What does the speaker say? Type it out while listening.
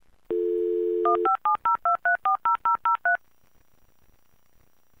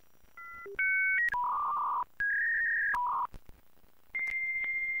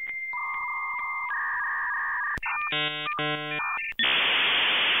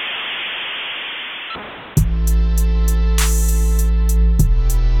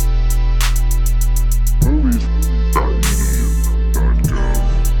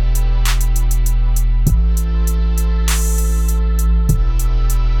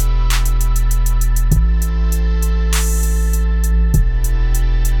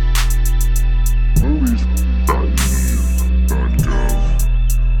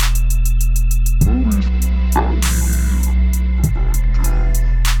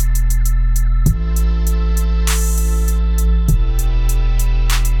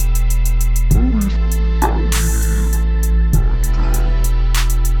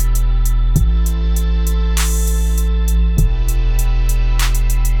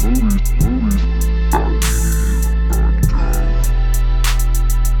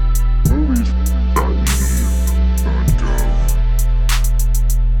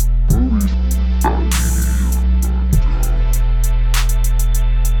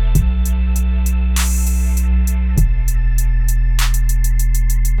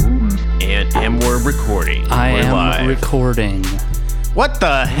Recording. What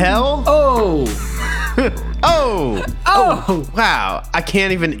the hell? Oh! Wow, I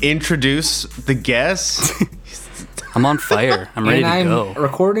can't even introduce the guest. I'm on fire. I'm ready to go. I'm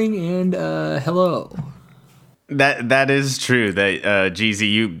recording and hello. That is true. That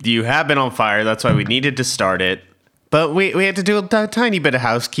Geezy, you have been on fire. That's why we needed to start it. But we had to do a tiny bit of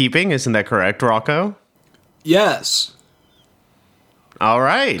housekeeping. Isn't that correct, Rocco? Yes. All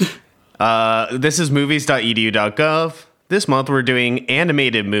right. This is movies.edu.gov. This month we're doing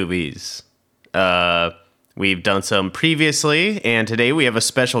animated movies. We've done some previously, and today we have a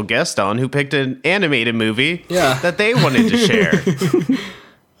special guest on who picked an animated movie that they wanted to share.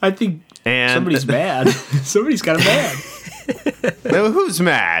 I think somebody's mad. Somebody's kind of mad. Who's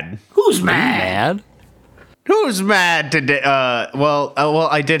mad? Who's mad? Who's mad today? Well,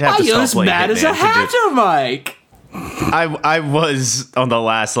 I did have to stop playing Hitman. As a hatter, Mike. I was on the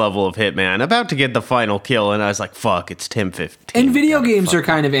last level of Hitman, about to get the final kill, and I was like, fuck, it's 10:15. And video games are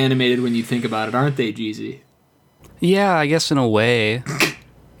kind of animated when you think about it, aren't they, Geezy? Yeah, I guess in a way.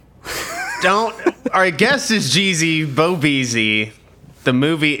 Our guest is geezybobeezy. The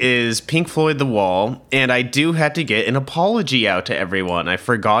movie is Pink Floyd The Wall, and I do have to get an apology out to everyone. I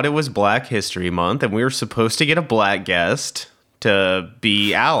forgot it was Black History Month, and we were supposed to get a black guest to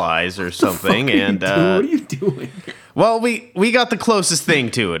be allies or something. What are you doing? Well, we got the closest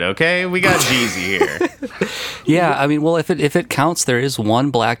thing to it, okay? We got Geezy here. Yeah, I mean, well, if it counts, there is one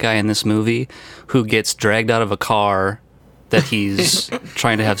black guy in this movie who gets dragged out of a car that he's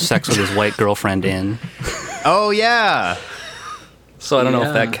trying to have sex with his white girlfriend in. Oh, yeah. So I don't know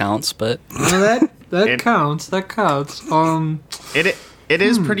if that counts, but... That counts. That counts. It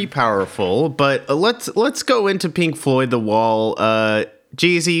is pretty powerful, but let's go into Pink Floyd The Wall.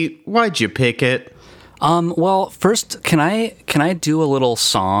 Geezy, why'd you pick it? Well, first, can I do a little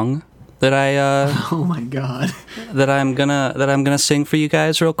song that I oh my god. that I'm gonna sing for you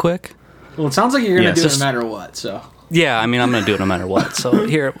guys real quick? Well, it sounds like you're gonna do it no matter what, so. Yeah, I mean, I'm gonna do it no matter what. So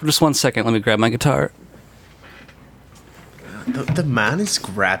here, just 1 second, let me grab my guitar. The man is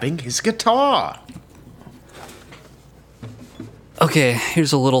grabbing his guitar. Okay,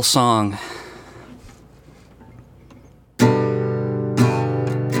 here's a little song.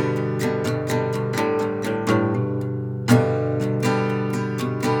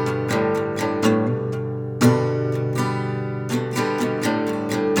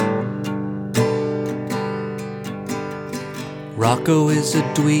 Rocco is a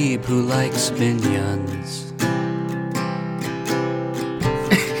dweeb who likes minions.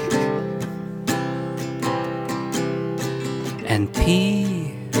 And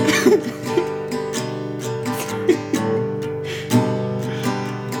pee.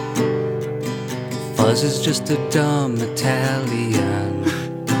 Fuzz is just a dumb Italian.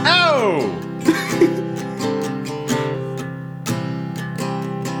 Oh!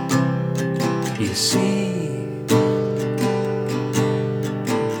 You see,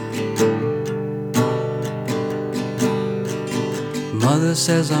 Mother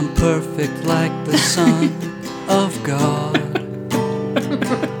says I'm perfect like the Son of God.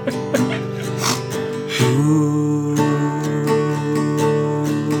 Ooh,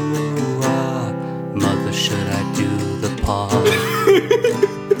 Mother, should I do the paw?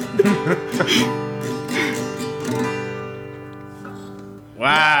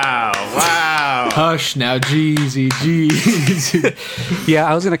 Wow. Hush now, Geezy. Yeah,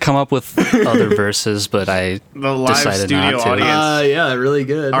 I was going to come up with other verses, but I decided not to. Audience. Yeah, really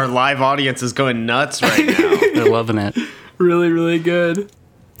good. Our live audience is going nuts right now. They're loving it. Really, really good.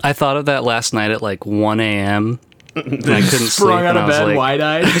 I thought of that last night at like 1 a.m. And I couldn't sleep. Sprung out and of I was bed, like,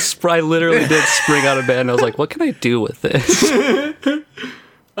 wide-eyed. I literally did spring out of bed, and I was like, what can I do with this?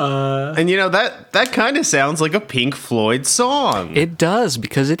 And that kind of sounds like a Pink Floyd song. It does,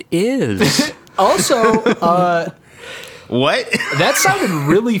 because it is. Also, What? that sounded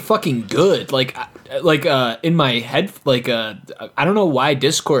really fucking good. Like in my head, I don't know why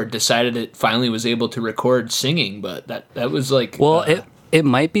Discord decided it finally was able to record singing, but that was like. Well, it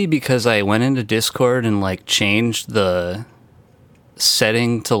might be because I went into Discord and like changed the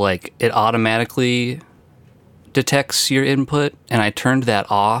setting to like it automatically detects your input, and I turned that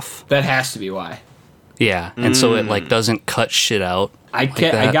off. That has to be why. Yeah, and so it like doesn't cut shit out. I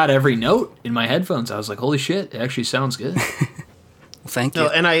got every note in my headphones. I was like, holy shit, it actually sounds good. Thank you. No,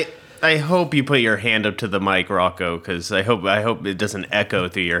 and I hope you put your hand up to the mic, Rocco, because I hope it doesn't echo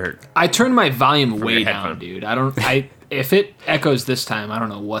through your. I turned my volume way your down, headphone. dude. If it echoes this time, I don't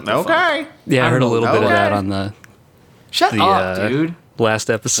know what the fuck. Okay. Yeah, I heard a little bit of Okay. that on the Shut up, dude. last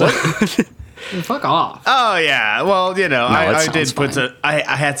episode. Fuck off. Oh yeah, well I sounds did put fine. some. I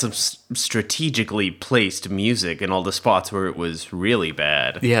had some strategically placed music in all the spots where it was really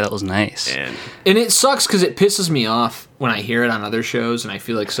bad. Yeah, that was nice. And It sucks because it pisses me off when I hear it on other shows, and I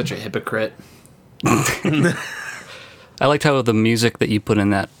feel like such a hypocrite. I liked how the music that you put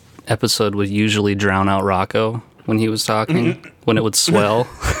in that episode would usually drown out Rocco when he was talking, when it would swell.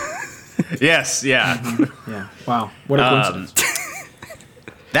 yes, yeah, Yeah. Wow. What a coincidence.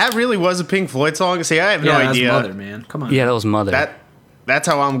 that really was a Pink Floyd song. See, I have no Yeah, that's idea. Mother, man. Come on. Yeah, that was Mother. That's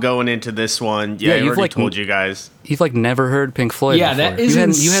how I'm going into this one. Yeah, I you've already like told you guys. You've like never heard Pink Floyd Yeah, before. that is you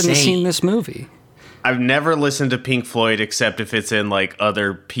hadn't insane. seen this movie. I've never listened to Pink Floyd except if it's in like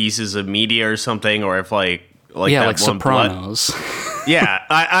other pieces of media or something, or if like Yeah, that like one Sopranos. Yeah,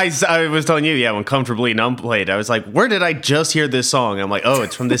 I was telling you, when Comfortably Numb played, I was like, where did I just hear this song? I'm like, oh,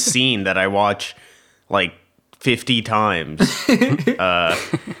 it's from this scene that I watch like 50 times.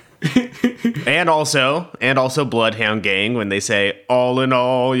 And also Bloodhound Gang when they say, all in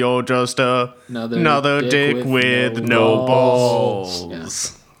all, you're just another dick with no balls. Yeah.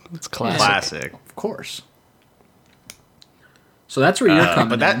 It's classic. Classic. Of course. So that's where you're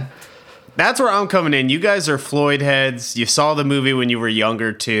coming But in. that's where I'm coming in. You guys are Floyd heads. You saw the movie when you were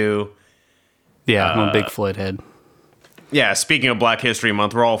younger too. Yeah, I'm a big Floyd head. Yeah, speaking of Black History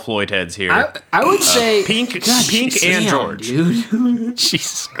Month, we're all Floyd heads here. I would say Pink and damn, George. dude.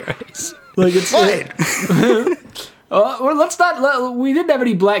 Jesus Christ. Like it's What? well, let's not. We didn't have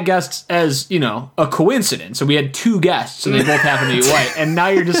any black guests as a coincidence. So we had two guests, and they both happened to be white. And now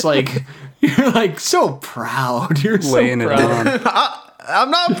you're just like so proud. You're Laying so it proud. on.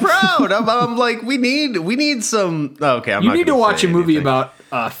 I'm not proud. I'm like, we need some. Okay, I'm You not need to gonna watch say a movie anything.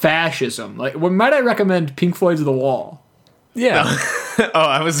 about fascism. Like, might I recommend Pink Floyd's The Wall? Yeah. Oh,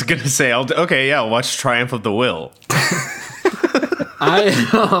 I was gonna say, I'll watch Triumph of the Will.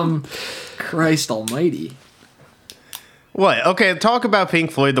 Christ Almighty. What? Okay, talk about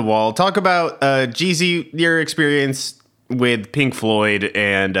Pink Floyd The Wall. Talk about Geezy, your experience with Pink Floyd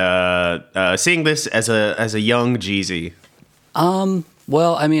and seeing this as a young Geezy.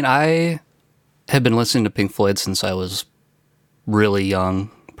 Well, I mean, I have been listening to Pink Floyd since I was really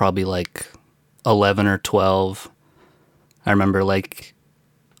young, probably like 11 or 12. I remember like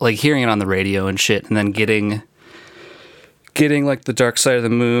hearing it on the radio and shit, and then getting like the Dark Side of the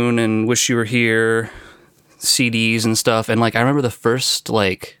Moon and Wish You Were Here CDs and stuff. And like I remember the first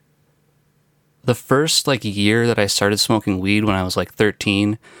year that I started smoking weed when I was like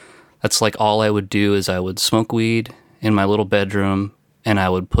 13. That's like all I would do is I would smoke weed in my little bedroom, and I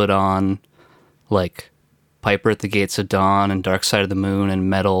would put on like Piper at the Gates of Dawn and Dark Side of the Moon and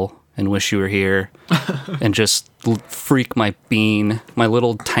Metal and Wish You Were Here and just freak my bean. My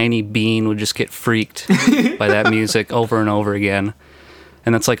little tiny bean would just get freaked by that music over and over again.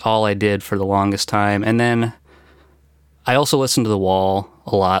 And that's like all I did for the longest time. And then I also listened to The Wall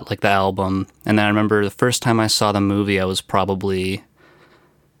a lot, like the album. And then I remember the first time I saw the movie, I was probably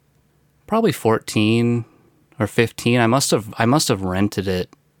 14 or 15. I must have rented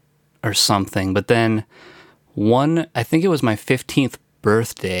it or something. But then I think it was my 15th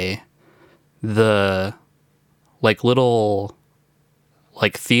birthday, the like little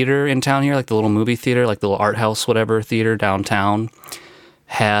like theater in town here, like the little movie theater, like the little art house whatever theater downtown,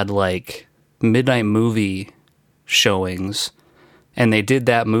 had like midnight movie showings, and they did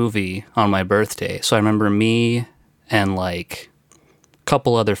that movie on my birthday. So I remember me and like a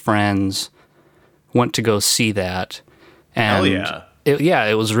couple other friends went to go see that. And Hell yeah.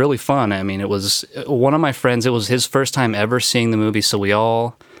 It was really fun. I mean, it was one of my friends, it was his first time ever seeing the movie, so we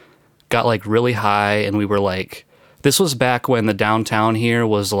all got like really high, and we were like, this was back when the downtown here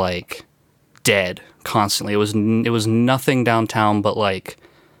was like dead constantly. It was nothing downtown but like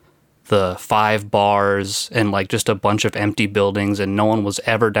the 5 bars and like just a bunch of empty buildings, and no one was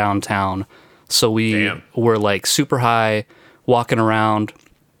ever downtown. So we were like super high, walking around.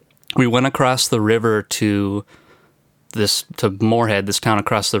 We went across the river to Moorhead, this town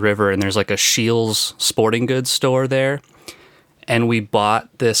across the river, and there's like a Scheels sporting goods store there. And we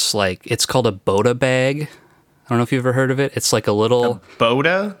bought this, like, it's called a Boda bag. I don't know if you've ever heard of it. It's like a little... A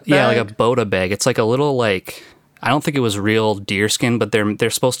Boda bag? Yeah, like a Boda bag. It's like a little, like... I don't think it was real deer skin, but they're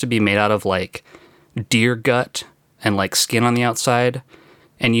supposed to be made out of, like, deer gut and, like, skin on the outside.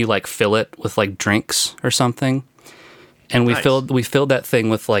 And you, like, fill it with, like, drinks or something. And we filled that thing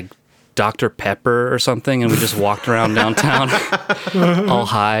with, like, Dr. Pepper or something, and we just walked around downtown all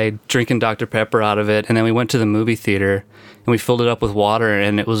high, drinking Dr. Pepper out of it. And then we went to the movie theater, and we filled it up with water,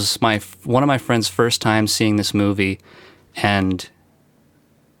 and it was one of my friend's first time seeing this movie, and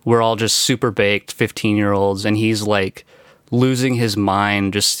we're all just super baked 15-year-olds, and he's like losing his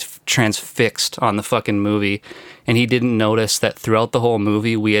mind, just transfixed on the fucking movie, and he didn't notice that throughout the whole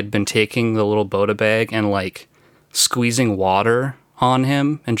movie we had been taking the little Boda bag and like squeezing water on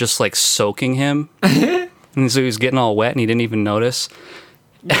him and just like soaking him. And so he was getting all wet and he didn't even notice.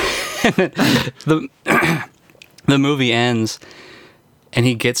 The movie ends and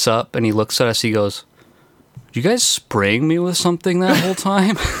he gets up and he looks at us. He goes, "You guys spraying me with something that whole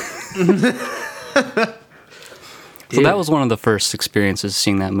time?" So that was one of the first experiences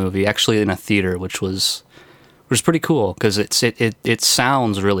seeing that movie, actually in a theater, which was pretty cool because it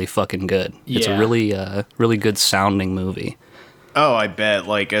sounds really fucking good. It's a really good sounding movie. Oh, I bet,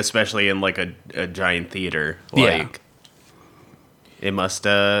 like, especially in, like, a giant theater. Like, it must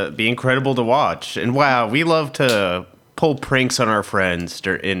be incredible to watch. And, wow, we love to pull pranks on our friends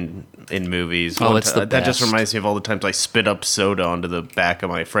in movies. Oh, it's the best. That just reminds me of all the times I spit up soda onto the back of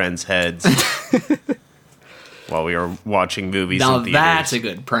my friends' heads while we were watching movies in theaters. Now that's a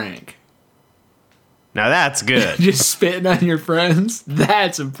good prank. Now that's good. Just spitting on your friends?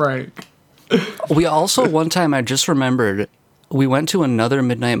 That's a prank. We also, one time, I just remembered... We went to another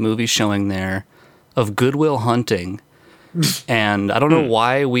midnight movie showing there of Good Will Hunting, and I don't know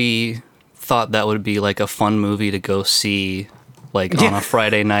why we thought that would be like a fun movie to go see, like on a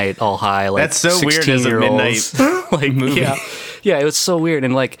Friday night, all high. Like that's so weird as a midnight like movie. Yeah, it was so weird.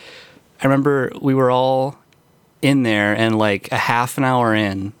 And like, I remember we were all in there, and like a half an hour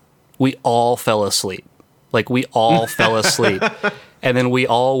in, we all fell asleep. Like we all fell asleep. And then we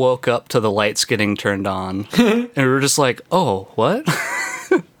all woke up to the lights getting turned on, and we were just like, "Oh, what?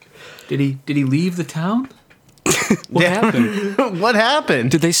 Did he leave the town? What happened? What happened?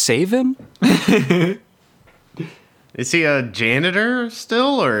 Did they save him? Is he a janitor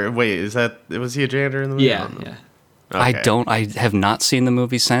still, or wait, was he a janitor in the movie? Yeah. Okay. I have not seen the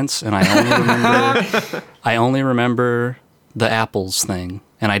movie since, and I only remember the apples thing.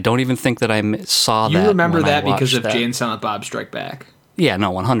 And I don't even think that I saw that. You remember when that I because of that. Jay and Silent Bob Strike Back. Yeah,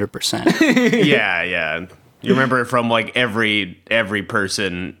 no, 100%. Yeah. You remember it from like every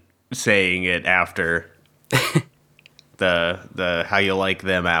person saying it after the how you like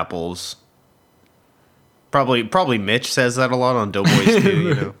them apples. Probably Mitch says that a lot on Doughboys too,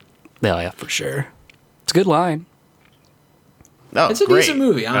 you know. Yeah, for sure. It's a good line. Oh, It's a great. decent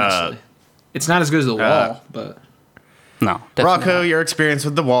movie, honestly. It's not as good as The Wall, but... No, definitely Rocco, not. your experience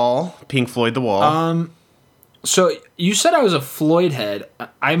with The Wall, Pink Floyd The Wall. So you said I was a Floyd head.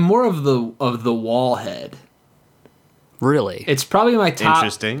 I'm more of the Wall head. Really? It's probably my top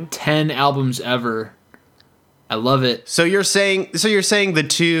Interesting. 10 albums ever. I love it. So you're saying the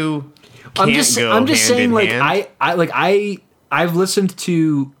two can't I'm just go saying, hand like, in hand? I've listened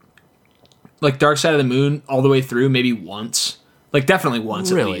to like Dark Side of the Moon all the way through maybe once. Like definitely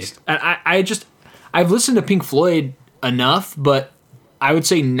once Really? at least. And I've listened to Pink Floyd enough, but I would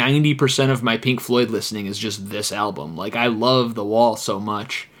say 90% of my Pink Floyd listening is just this album. Like, I love The Wall so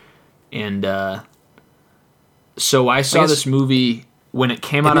much. And so I saw this movie when it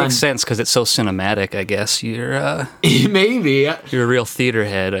came out on... It makes sense because it's so cinematic, I guess. You're Maybe. you're a real theater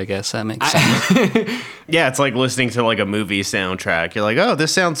head, I guess. That makes sense. Yeah, it's like listening to like a movie soundtrack. You're like, oh,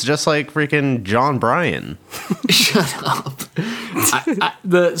 this sounds just like freaking John Bryan. Shut up.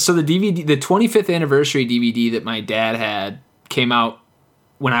 The DVD, the 25th anniversary DVD that my dad had came out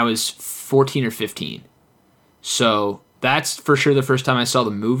when I was 14 or 15. So that's for sure the first time I saw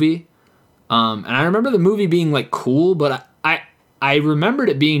the movie. And I remember the movie being like cool, but I remembered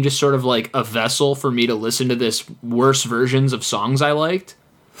it being just sort of like a vessel for me to listen to this worse versions of songs I liked.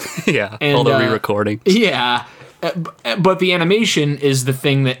 Yeah, And, all the re-recordings. Yeah, but the animation is the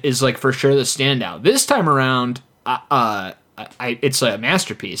thing that is like for sure the standout. This time around, it's a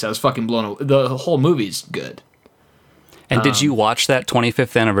masterpiece. I was fucking blown away. The whole movie's good. And did you watch that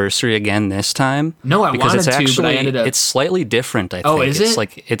 25th anniversary again this time? No, I because wanted it's actually, to, but I ended up... It's slightly different, I think. Oh, is it? It's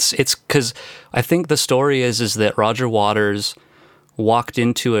like, it's because I think the story is that Roger Waters walked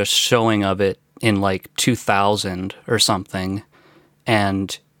into a showing of it in like 2000 or something,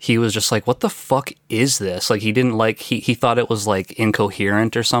 and he was just like, what the fuck is this? Like, he didn't like, he thought it was like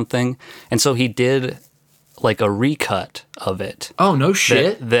incoherent or something, and so he did like a recut of it. Oh, no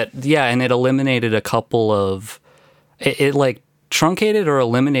shit. Yeah, and it eliminated a couple of... It like truncated or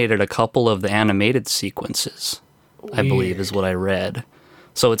eliminated a couple of the animated sequences, Weird. I believe is what I read.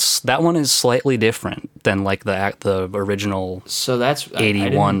 So that one is slightly different than like the original. So that's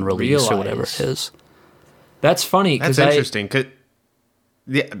 81 release realize. Or whatever it is. That's funny. That's interesting. Cause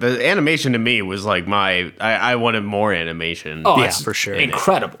the animation to me was like I wanted more animation. Oh, Yeah, it's for sure.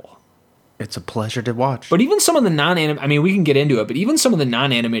 incredible. It's a pleasure to watch. But even some of the I mean, we can get into it, but even some of the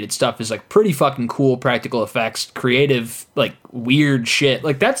non-animated stuff is like pretty fucking cool practical effects, creative, like weird shit.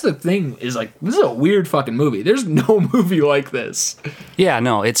 Like that's the thing is like, this is a weird fucking movie. There's no movie like this. Yeah,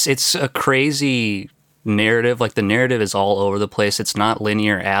 no, it's a crazy narrative. Like the narrative is all over the place. It's not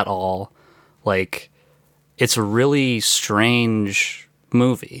linear at all. Like it's a really strange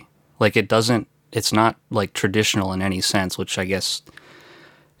movie. Like it's not like traditional in any sense, which I guess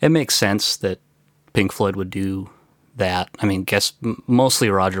it makes sense that Pink Floyd would do that. I mean, mostly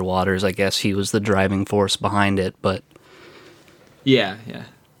Roger Waters, I guess he was the driving force behind it, but... Yeah.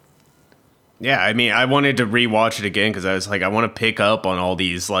 Yeah, I mean, I wanted to rewatch it again because I was like, I want to pick up on all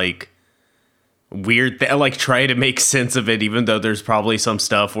these, like, weird... like, try to make sense of it, even though there's probably some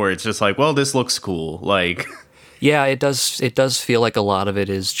stuff where it's just like, well, this looks cool. Like... Yeah, it does feel like a lot of it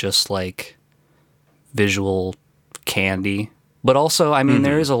is just, like, visual candy. But also, I mean,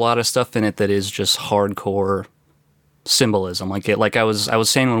 there is a lot of stuff in it that is just hardcore symbolism. Like I was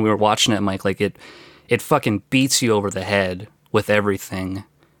saying when we were watching it, Mike, like it fucking beats you over the head with everything,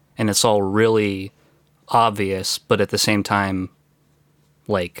 and it's all really obvious. But at the same time,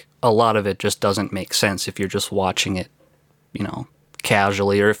 like a lot of it just doesn't make sense if you're just watching it,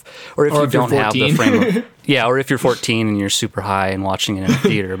 casually, or if you don't have the frame of, yeah, or if you're 14 and you're super high and watching it in a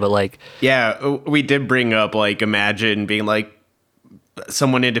theater. But like, yeah, we did bring up like imagine being like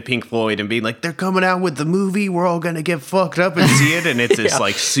someone into Pink Floyd and being like, they're coming out with the movie, we're all gonna get fucked up and see it, and it's this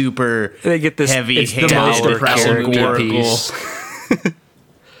like super they get this heavy, it's the most depressing piece.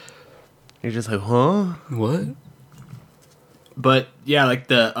 You're just like, huh? What? But yeah, like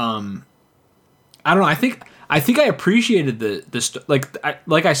the I don't know. I think I appreciated the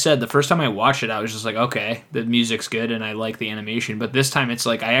like I said, the first time I watched it, I was just like, okay, the music's good and I like the animation. But this time, it's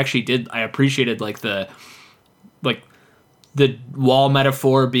like I appreciated like the wall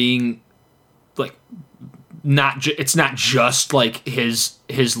metaphor being like it's not just like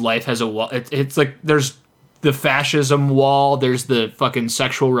his life has a wall. It's like there's the fascism wall, there's the fucking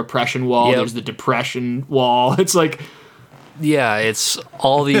sexual repression wall, Yep. There's the depression wall. It's like, yeah, it's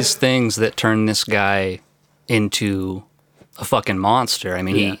all these things that turn this guy into a fucking monster. I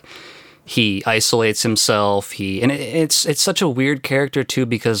mean, Yeah. he isolates himself. It's such a weird character too,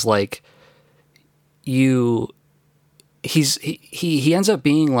 because like he ends up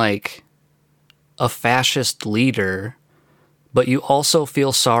being like a fascist leader, but you also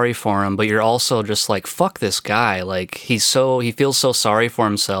feel sorry for him, but you're also just like, fuck this guy. Like he feels so sorry for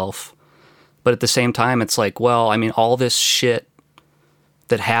himself. But at the same time, it's like, well, I mean, all this shit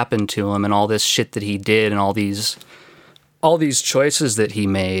that happened to him and all this shit that he did and all these choices that he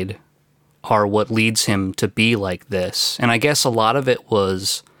made are what leads him to be like this. And I guess a lot of it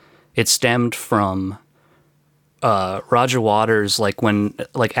stemmed from Roger Waters,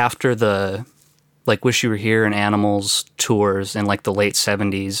 like after the like Wish You Were Here and Animals tours in like the late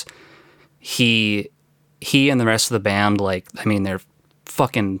 70s, he and the rest of the band, like, I mean, they're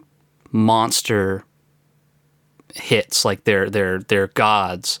fucking monster hits, like they're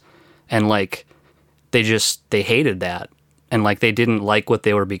gods, and like they hated that, and like they didn't like what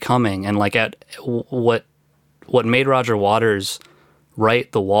they were becoming, and like what made Roger Waters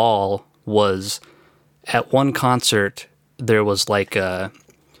write The Wall was at one concert there was like a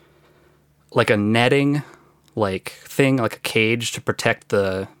netting like thing, like a cage to protect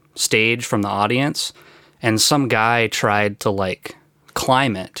the stage from the audience, and some guy tried to like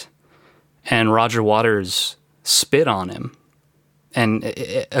climb it, and Roger Waters spit on him. And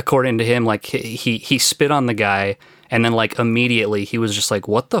according to him, like he spit on the guy, and then like immediately he was just like,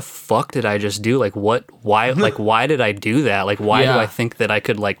 what the fuck did I just do? Like why did I do that? Like why do I think that I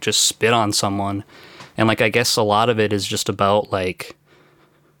could like just spit on someone? And like I guess a lot of it is just about like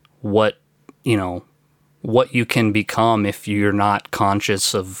what what you can become if you're not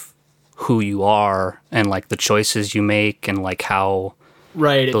conscious of who you are and like the choices you make and like how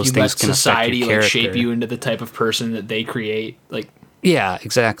right. those If you let things can affect society your like character. shape you into the type of person that they create, like. Yeah,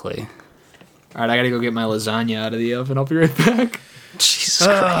 exactly. All right, I gotta go get my lasagna out of the oven. I'll be right back. Jesus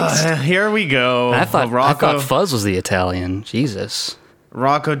Christ. Here we go. I thought Fuzz was the Italian. Jesus.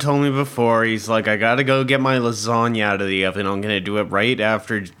 Rocco told me before, he's like, I gotta go get my lasagna out of the oven. I'm gonna do it right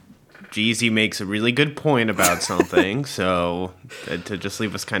after Geezy makes a really good point about something. So, to just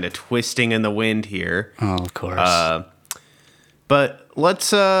leave us kind of twisting in the wind here. Oh, of course. But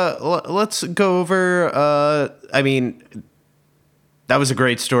let's go over, I mean, that was a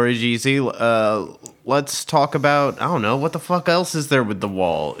great story, Geezy. Let's talk about, I don't know, what the fuck else is there with The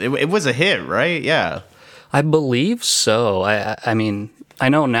Wall? It was a hit, right? Yeah. I believe so. I mean, I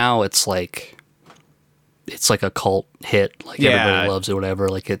know now it's like a cult hit. Like everybody loves it, whatever.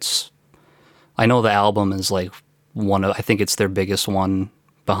 Like I know the album is like I think it's their biggest one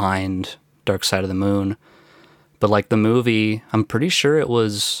behind Dark Side of the Moon. But like the movie, I'm pretty sure it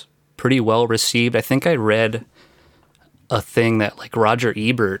was pretty well received. I think I read a thing that like Roger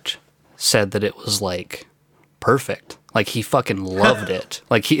Ebert said that it was like perfect. Like he fucking loved it.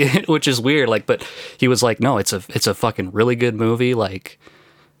 Like which is weird. Like, but he was like, no, it's a fucking really good movie. Like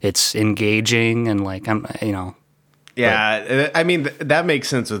it's engaging and like Yeah, but, I mean that makes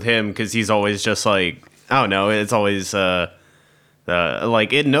sense with him because he's always just like, I don't know. It's always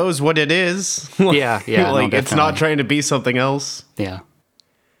like it knows what it is. Yeah. Like no, it's not trying to be something else. Yeah.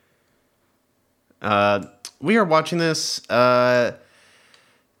 We are watching this, and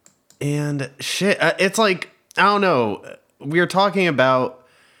shit. It's like, I don't know. We were talking about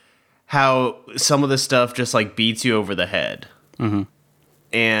how some of the stuff just like beats you over the head,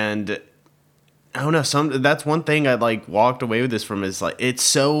 and I don't know. That's one thing I like walked away with this from is like it's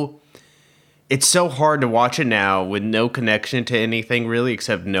so hard to watch it now with no connection to anything really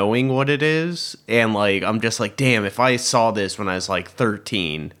except knowing what it is, and like I'm just like, damn, if I saw this when I was like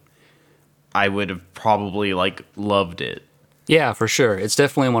 13. I would have probably like loved it. Yeah, for sure. It's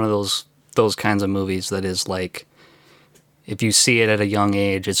definitely one of those kinds of movies that is like, if you see it at a young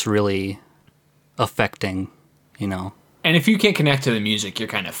age, it's really affecting, you know. And if you can't connect to the music, you're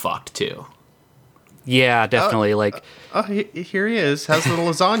kind of fucked too. Yeah, definitely. Here he is. How's the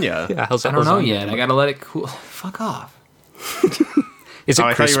lasagna? Yeah, how's that I don't know lasagna? yet. I gotta let it cool. Fuck off. Is it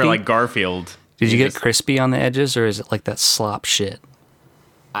I crispy? thought you were like Garfield. Did you get crispy on the edges, or is it like that slop shit?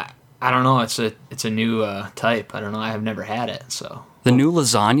 I don't know. It's a new type. I don't know. I have never had it. So The new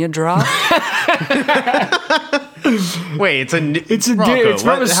lasagna drop? Wait, it's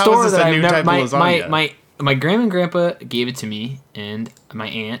from a store that a new type of lasagna? My grandma and grandpa gave it to me and my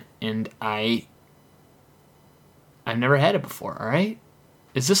aunt, and I've never had it before. All right,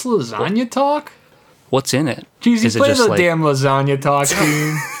 is this lasagna talk? What's in it? Jeez, Is it play just the like- damn lasagna talk,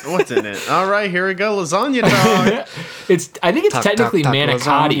 dude. What's in it? All right, here we go. Lasagna talk. I think it's Talk, technically talk, talk,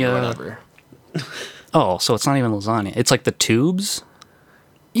 manicotti lasagna. or whatever. Oh, so it's not even lasagna. It's like the tubes?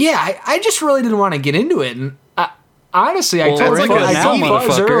 Yeah, I just really didn't want to get into it, and honestly, I Well, told we're into it I now, told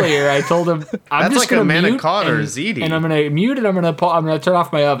Fuzz motherfucker. earlier. I told him I'm That's just like a gonna mute manicotti or and, ziti. and I'm gonna mute and I'm gonna turn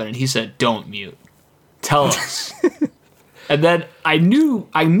off my oven. And he said, "Don't mute. Tell us." And then I knew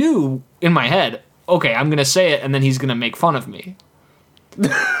in my head, okay, I'm gonna say it, and then he's gonna make fun of me.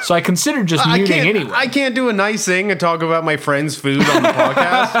 So I considered just muting anyway. I can't do a nice thing and talk about my friend's food on the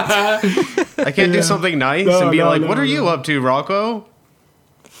podcast. I can't do something nice and be like, "What are you up to, Rocco?"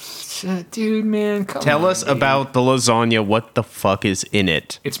 Dude, man, come Tell on, us dude. about the lasagna. What the fuck is in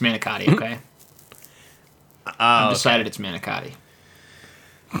it? It's manicotti, okay? I've decided it's manicotti.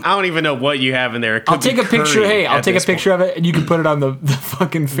 I don't even know what you have in there. It could I'll take be a picture. curry Hey, I'll at take a this picture of it, and you can put it on the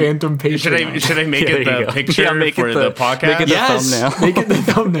fucking Phantom Patreon. Should I make Yeah, it there you the go. picture Yeah, make it for the podcast? make it the Yes, thumbnail. make it the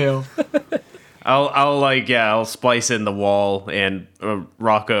thumbnail. I'll splice in the wall and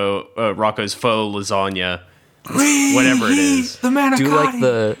Rocco's faux lasagna, whatever it is. The manicotti. Do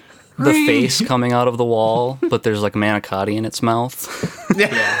like the face coming out of the wall, but there's like manicotti in its mouth.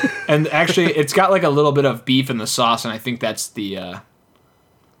 And actually, it's got like a little bit of beef in the sauce, and I think that's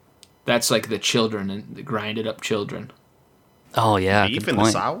that's like the children and the grinded up children. Oh yeah, Beef good in the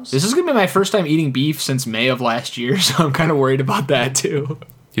point. sauce? This is gonna be my first time eating beef since May of last year, so I'm kind of worried about that too.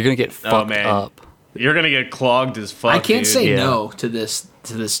 You're gonna get fucked man. up. You're gonna get clogged as fuck. I can't dude. say Yeah. no to this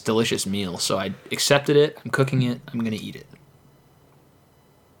delicious meal, so I accepted it. I'm cooking it. I'm gonna eat it.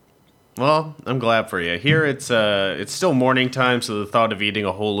 Well, I'm glad for you. Here it's still morning time, so the thought of eating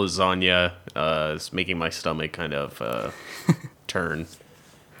a whole lasagna is making my stomach kind of turn.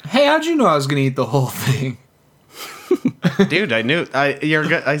 Hey, how'd you know I was gonna eat the whole thing? Dude, I knew.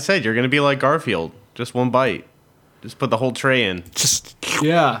 I said you're gonna be like Garfield. Just one bite. Just put the whole tray in. Just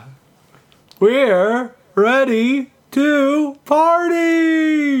Yeah. We're ready to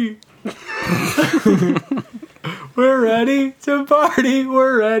party. We're ready to party.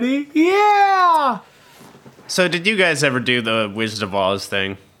 We're ready. Yeah. So did you guys ever do the Wizard of Oz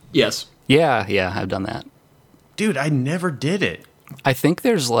thing? Yes. yeah, I've done that. Dude, I never did it. I think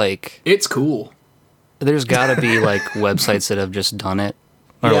there's like It's cool. there's got to be like websites that have just done it,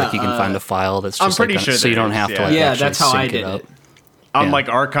 or Yeah, like you can find a file that's just I'm pretty like sure so you there don't is, have to yeah. like Yeah, actually that's how I sync did up. it. On Yeah. like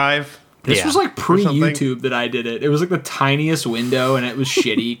Archive? This Yeah. was like something? pre-YouTube that I did it. It was like the tiniest window, and it was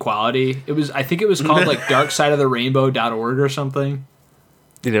shitty quality. It was, I think it was called like darksideoftherainbow.org or something.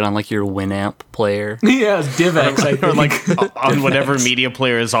 Did it on like your Winamp player? Yeah, it was DivX, I think. Or like on whatever media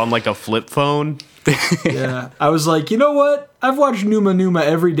player is on like a flip phone? Yeah, I was like, you know what? I've watched Numa Numa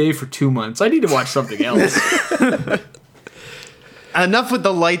every day for 2 months. I need to watch something else. Enough with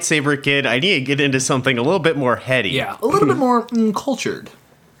the lightsaber kid. I need to get into something a little bit more heady. Yeah, a little bit more cultured.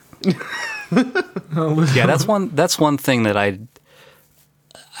 Yeah, that's one thing that I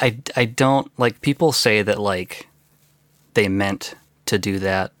don't like. People say that like they meant to do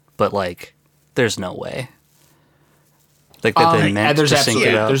that, but like there's no way. Like that they meant to sync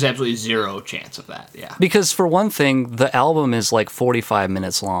it up. There's absolutely zero chance of that. Yeah. Because for one thing, the album is like 45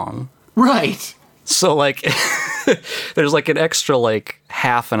 minutes long. Right. So like there's like an extra like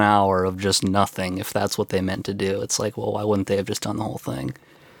half an hour of just nothing if that's what they meant to do. It's like, well, why wouldn't they have just done the whole thing?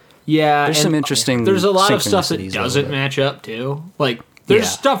 Yeah. There's some interesting There's a lot of stuff that synchronicities doesn't over it. match up too. Like there's Yeah.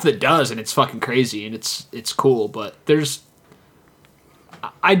 stuff that does, and it's fucking crazy, and it's cool. But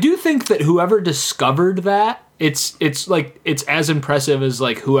I do think that whoever discovered that, it's like it's as impressive as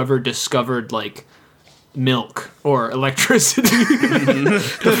like whoever discovered like milk or electricity.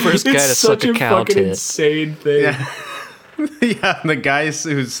 The first guy to It's suck such a a cow fucking tit. insane thing. Yeah. Yeah, the guys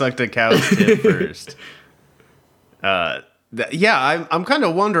who sucked a cow's tit first. I'm kind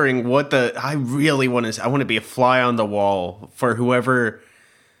of wondering what I really want to. I want to be a fly on the wall for whoever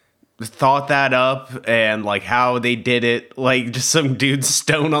thought that up and like how they did it. Like just some dude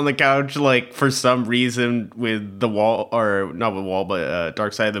stone on the couch, like for some reason with the wall or not with wall, but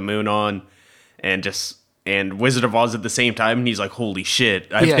Dark Side of the Moon on, and Wizard of Oz at the same time, and he's like, "Holy shit!"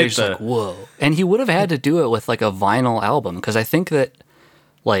 Yeah, he's like, whoa. And he would have had to do it with like a vinyl album because I think that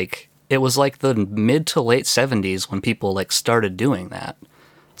like it was like the mid to late 70s when people like started doing that.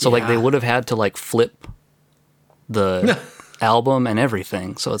 So like they Yeah. would have had to like flip the album and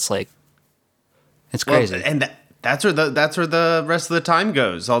everything. So it's like it's crazy. Well, and that's where the rest of the time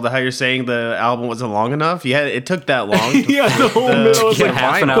goes. All the how you're saying the album wasn't long enough. Yeah, it took that long. Yeah, the whole middle was Yeah, like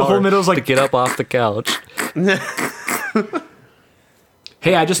half an the hour whole middle was to like get up off the couch.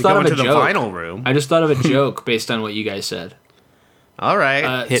 Hey, I just to thought go of a into the joke. vinyl room. I just thought of a joke based on what you guys said. All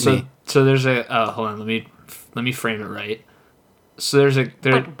right. Hit so, me. So there's a hold on, let me frame it right. So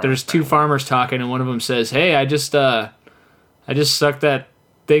there's two farmers talking, and one of them says, "Hey, I just sucked that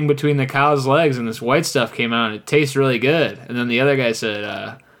thing between the cow's legs, and this white stuff came out, and it tastes really good." And then the other guy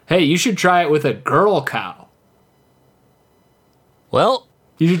said, "Hey, you should try it with a girl cow. Well,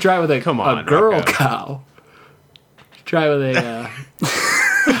 You should try it with a Come on, girl Rocco. cow. Try it with a."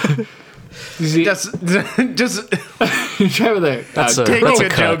 You see, just try it with a. That's a- taking that's a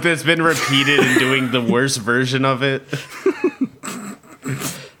cut. joke that's been repeated and doing the worst version of it.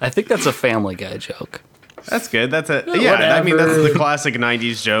 I think that's a Family Guy joke. That's good. That's a I mean, that's whatever. the classic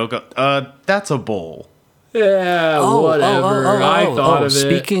 '90s joke. That's a bowl. Yeah, whatever. I thought of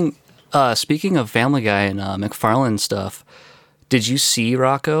it. Speaking of Family Guy and McFarlane stuff, did you see,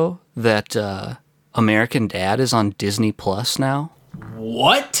 Rocco, that American Dad is on Disney Plus now?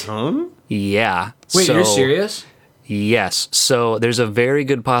 What? Huh? Yeah. Wait, So- you're serious? Yes. So there's a very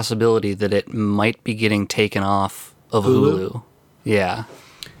good possibility that it might be getting taken off of Hulu. Yeah.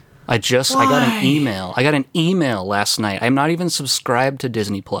 I got Why? an email. I got an email last night. I'm not even subscribed to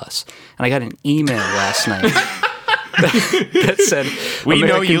Disney Plus, and I got an email last night that said, We know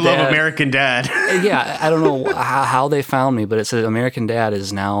American you love Dad- American Dad. Yeah, I don't know how they found me, but it said American Dad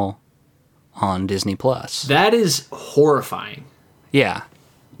is now on Disney Plus. That is horrifying. Yeah.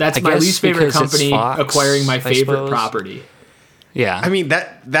 That's I my guess least favorite because it's company Fox, acquiring my I favorite suppose. property. Yeah. I mean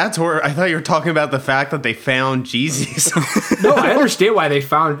that's where I thought you were talking about the fact that they found Jeezy's. No, I understand why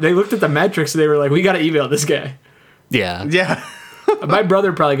they looked at the metrics and they were like, we got to email this guy. yeah. Yeah. My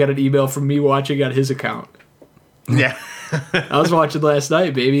brother probably got an email from me watching on his account. Yeah. I was watching last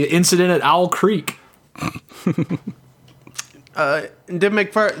night, baby. Incident at Owl Creek. Did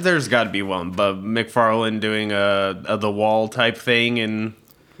there's got to be one, but McFarlane doing the Wall type thing in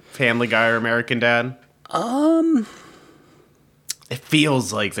Family Guy or American Dad? It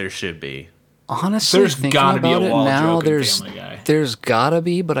feels like there should be. Honestly, There's thinking gotta be a about it wall now, joke in there's Family Guy. there's gotta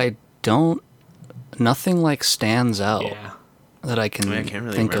be, but I don't. Nothing like stands out Yeah. that I can can't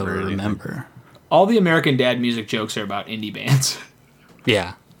really think of or remember anything. remember. All the American Dad music jokes are about indie bands.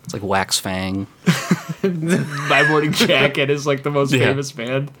 Yeah, it's like Wax Fang. My Morning Jacket is like the most Yeah. famous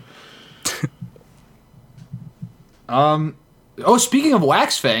band. Speaking of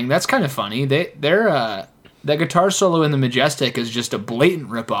Wax Fang, that's kind of funny. That guitar solo in The Majestic is just a blatant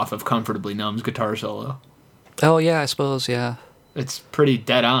ripoff of Comfortably Numb's guitar solo. Oh yeah, I suppose. Yeah, It's pretty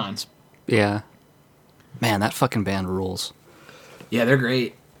dead on. yeah. Man, that fucking band rules. Yeah, they're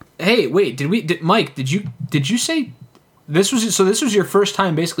great. Hey, wait, Mike, did you say this was your first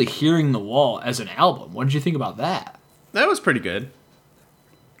time basically hearing The Wall as an album? What did you think about that? That was pretty good.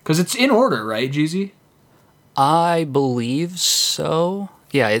 Because it's in order, right, Geezy? I believe so.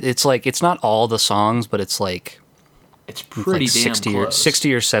 Yeah, it's like it's not all the songs, but it's like It's pretty like damn 60 or close.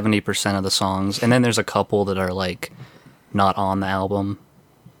 60 or 70% of the songs, and then there's a couple that are like not on the album.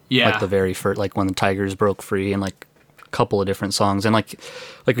 Yeah. Like the very first, like when the Tigers broke free, and like a couple of different songs, and like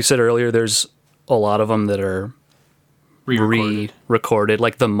we said earlier, there's a lot of them that are re-recorded. re-recorded.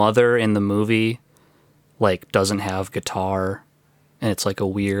 Like the mother in the movie, like doesn't have guitar, and it's like a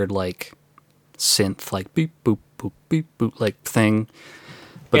weird like synth, like beep boop boop beep boop like thing.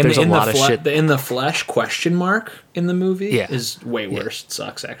 But there's a lot of shit. The In the Flesh question mark in the movie Yeah. is way worse. It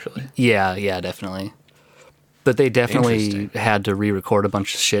sucks, actually. Yeah, definitely. But they definitely Interesting. had to re-record a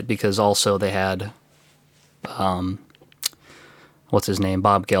bunch of shit because also they had, what's his name,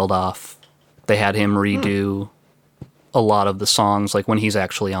 Bob Geldof. They had him redo a lot of the songs, like when he's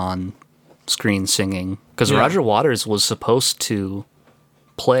actually on screen singing. Because Yeah. Roger Waters was supposed to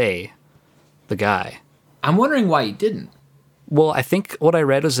play the guy. I'm wondering why he didn't. Well, I think what I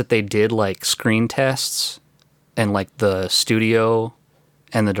read was that they did like screen tests, and like the studio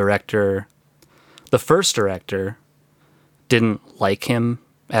and the director, the first director, didn't like him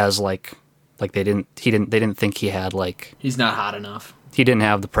as like they didn't think he had like He's not hot enough. he didn't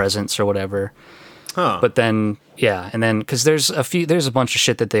have the presence or whatever. Huh. But then and then because there's a bunch of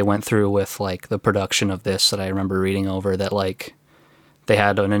shit that they went through with like the production of this that I remember reading over, that like they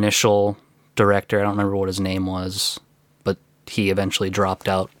had an initial director, I don't remember what his name was, but he eventually dropped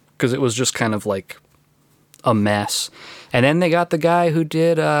out because it was just kind of like a mess. And then they got the guy who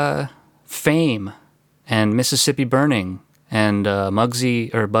did Fame and Mississippi Burning and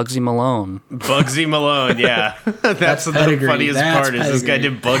Bugsy Malone. Bugsy Malone, yeah. That's the pedigree. funniest That's part is this guy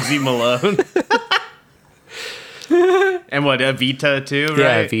pedigree. did Bugsy Malone. And what, Evita too, right?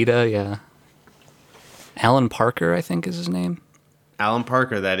 Yeah, Vita, yeah. Alan Parker, I think is his name. Alan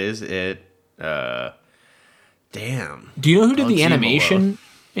Parker, that is it. Damn. Do you know who did the Bugsy animation? Malone.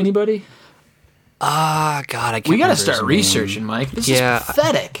 Anybody? Ah, God, I can't We got to remember his start name. researching, Mike. This Yeah. is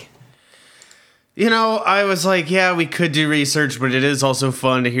pathetic. You know, I was like, yeah, we could do research, but it is also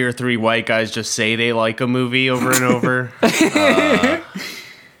fun to hear three white guys just say they like a movie over and over.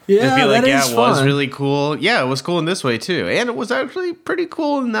 Yeah, Just be like, that yeah, is it was fun. really cool. Yeah, it was cool in this way too. And it was actually pretty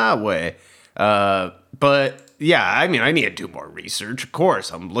cool in that way. But yeah, I mean, I need to do more research, of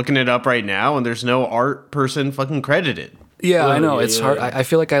course. I'm looking it up right now, and there's no art person fucking credited. Yeah, I know. yeah, It's yeah, hard. yeah. I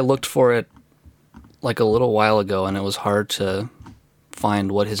feel like I looked for it like a little while ago, and it was hard to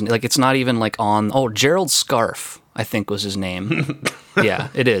find what his like. It's not even like on. Oh, Gerald Scarf, I think was his name. Yeah,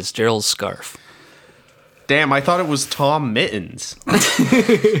 it is Gerald Scarf. Damn, I thought it was Tom Mittens. And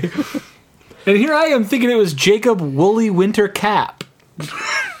here I am thinking it was Jacob Woolly Winter Cap.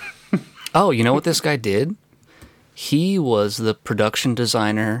 Oh, you know what this guy did? He was the production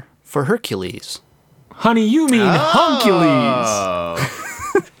designer for Hercules. Honey, you mean Huncules. Oh,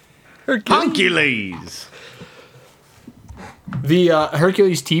 Huncules. The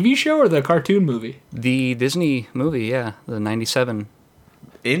Hercules TV show or the cartoon movie? The Disney movie, yeah, the '97.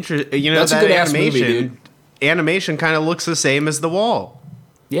 You know, That's a that good-ass movie, animation. dude. Animation kind of looks the same as The Wall.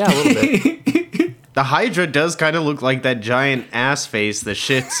 Yeah, a little bit. The Hydra does kind of look like that giant ass face that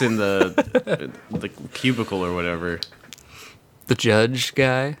shits in the cubicle or whatever. The judge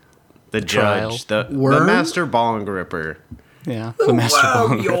guy. The Trial. judge, the Worm? master bong gripper. Yeah, the Master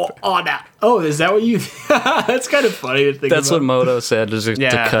Bong. Your honor. Oh, is that what you? That's kind of funny to think That's what about. Moto said, is Yeah,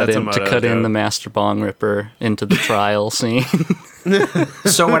 to cut that's a in Moto in joke. the Master Bong Ripper into the trial scene.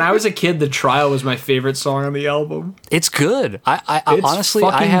 So when I was a kid, The Trial was my favorite song on the album. It's good. I It's honestly, I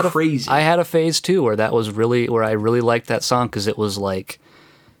fucking had crazy. I had a phase too where that was really where I really liked that song because it was like,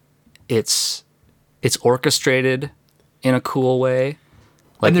 it's orchestrated in a cool way.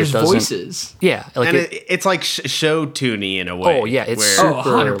 Like And there's it doesn't- voices. Yeah, like And it, it's like show tuney in a way. oh yeah, it's where- Oh,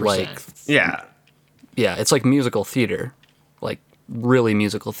 super 100%. like yeah. yeah, it's like musical theater, like really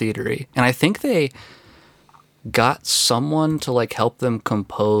musical theatery. And I think they got someone to like help them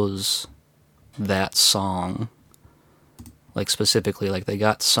compose that song. Like specifically, like they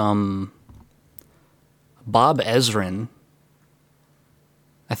got some Bob Ezrin,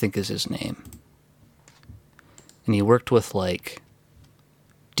 I think is his name. And he worked with like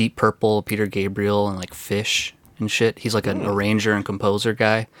Deep Purple, Peter Gabriel, and like Fish and shit. He's like an arranger and composer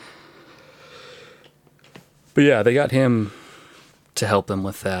guy. But yeah, they got him to help them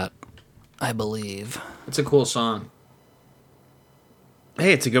with that, I believe. It's a cool song.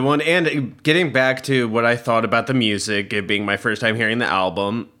 Hey, it's a good one. And getting back to what I thought about the music, it being my first time hearing the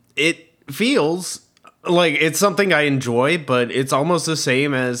album, it feels like it's something I enjoy, but it's almost the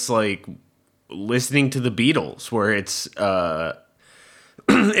same as like listening to the Beatles, where it's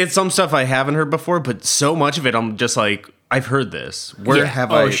it's some stuff I haven't heard before, but so much of it I'm just like, I've heard this. Where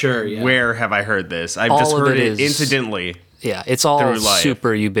have I heard this? I've just heard it incidentally. Yeah, it's all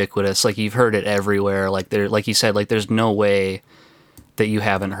super ubiquitous. Like you've heard it everywhere. Like like you said, like there's no way that you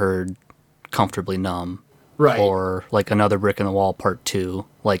haven't heard Comfortably Numb. Right. Or like Another Brick in the Wall Part 2.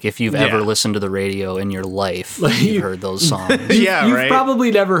 Like if you've ever listened to the radio in your life, like you've heard those songs. You've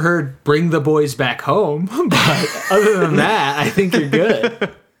probably never heard Bring the Boys Back Home, but other than that, I think you're good.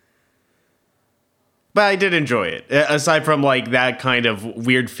 But I did enjoy it. Aside from like that kind of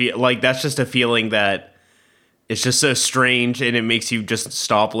weird feel, like that's just a feeling that it's just so strange, and it makes you just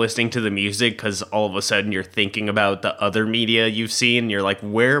stop listening to the music because all of a sudden you're thinking about the other media you've seen. You're like,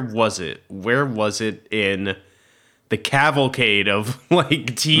 where was it? Where was it in the cavalcade of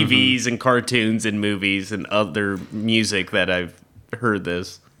like TVs and cartoons and movies and other music that I've heard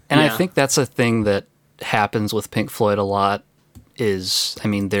this? And I think that's a thing that happens with Pink Floyd a lot is, I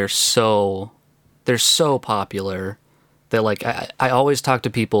mean, they're so popular that like I always talk to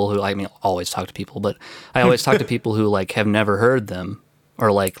people who, I mean, always talk to people, but I always talk to people who like have never heard them,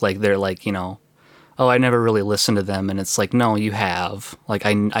 or like they're like, you know, oh, I never really listened to them, and it's like, no, you have. Like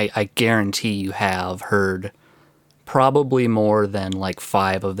I guarantee you have heard probably more than like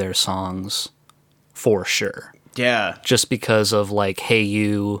 5 of their songs for sure. Yeah. Just because of like Hey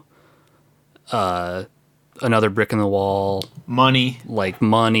You, Another Brick in the Wall, Money, and I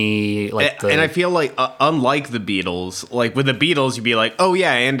feel like unlike the Beatles, like with the Beatles, you'd be like, oh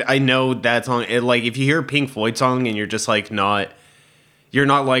yeah, and I know that song. And like if you hear a Pink Floyd song and you're just like you're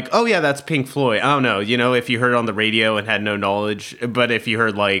not like, oh yeah, that's Pink Floyd. I don't know, you know, if you heard it on the radio and had no knowledge, but if you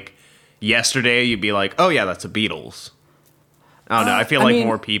heard like Yesterday, you'd be like, oh yeah, that's the Beatles. I don't know. I feel like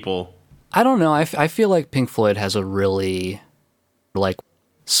more people. I don't know. I feel like Pink Floyd has a really like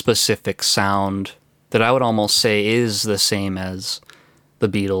specific sound that I would almost say is the same as the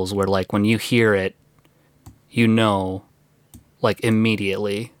Beatles, where like when you hear it, you know, like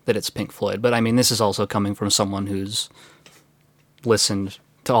immediately that it's Pink Floyd. But I mean, this is also coming from someone who's listened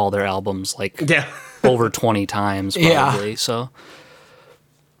to all their albums like over 20 times probably. So,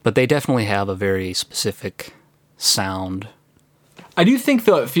 but they definitely have a very specific sound. I do think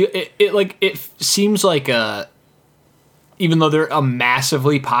though it seems like even though they're a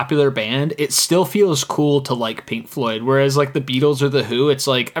massively popular band, it still feels cool to like Pink Floyd. Whereas like the Beatles or the Who, it's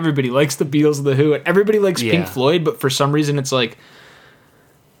like everybody likes the Beatles or the Who, and everybody likes Pink Floyd, but for some reason it's like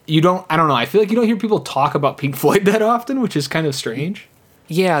I don't know. I feel like you don't hear people talk about Pink Floyd that often, which is kind of strange.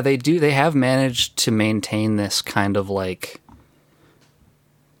 Yeah, they do. They have managed to maintain this kind of like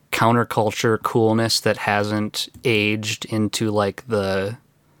counterculture coolness that hasn't aged into like the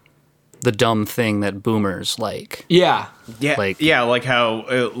dumb thing that boomers like. Yeah. Like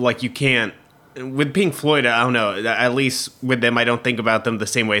how like you can't with Pink Floyd, I don't know, at least with them I don't think about them the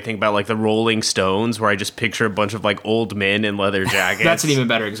same way I think about like the Rolling Stones, where I just picture a bunch of like old men in leather jackets. That's an even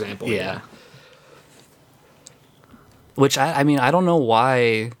better example. Yeah. Which I mean, I don't know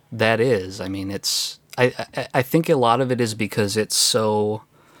why that is. I mean, I think a lot of it is because a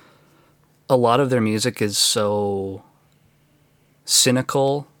lot of their music is so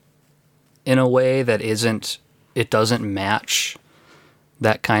cynical in a way that it doesn't match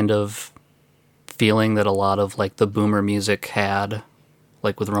that kind of feeling that a lot of like the boomer music had,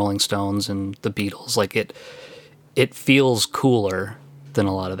 like with Rolling Stones and the Beatles. Like it feels cooler than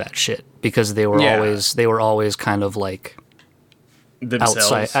a lot of that shit because they were always kind of like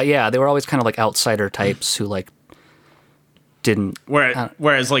themselves. Outside. They were always kind of like outsider types who like didn't.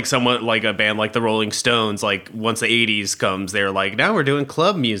 Whereas like someone like a band like the Rolling Stones, like once the 80s comes, they're like, now we're doing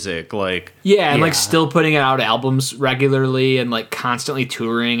club music, like like still putting out albums regularly and like constantly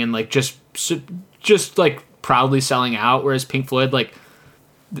touring and like just like proudly selling out. Whereas Pink Floyd, like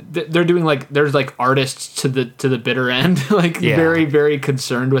they're doing like there's like artists to the bitter end, like very very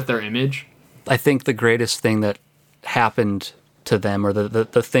concerned with their image. I think the greatest thing that happened to them, or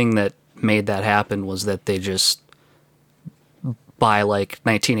the thing that made that happen was that they just, by like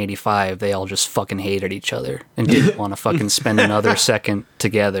 1985, they all just fucking hated each other and didn't want to fucking spend another second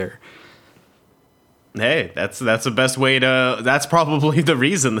together. Hey, that's the best way to. That's probably the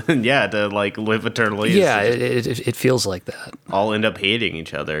reason. Yeah, to like live eternally. Yeah, it feels like that. All end up hating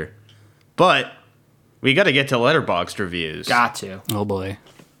each other, but we got to get to Letterboxd reviews. Got to. Oh boy.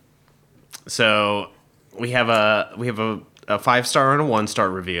 So we have a 5-star and a 1-star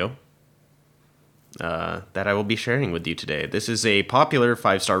review that I will be sharing with you today. This is a popular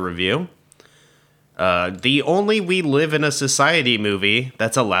 5-star review. The only We Live in a Society movie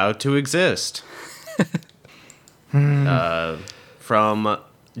that's allowed to exist. From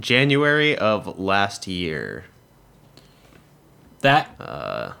January of last year. That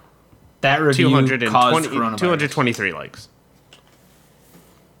review caused coronavirus. 223 likes.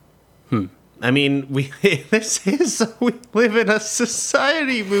 I mean, this is a We Live in a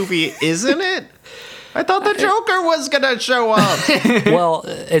Society movie, isn't it? I thought the Joker was gonna show up. Well,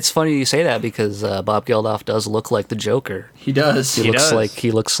 it's funny you say that because Bob Geldof does look like the Joker. He does.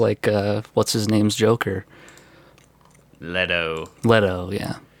 He looks like what's his name's Joker? Leto,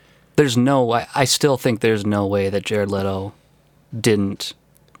 yeah. I still think there's no way that Jared Leto didn't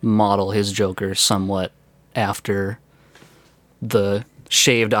model his Joker somewhat after the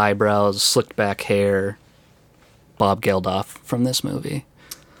shaved eyebrows, slicked back hair, Bob Geldof from this movie.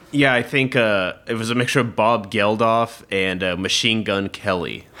 Yeah, I think it was a mixture of Bob Geldof and Machine Gun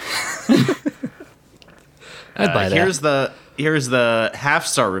Kelly. I'd buy that. Here's the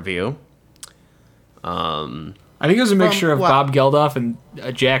half-star review. I think it was a mixture of Bob Geldof and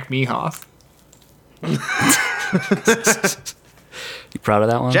Jack Mehoff. You proud of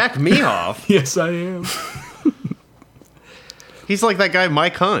that one? Jack Mehoff? Yes, I am. He's like that guy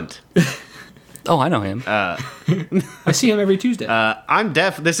Mike Hunt. Oh, I know him. I see him every Tuesday.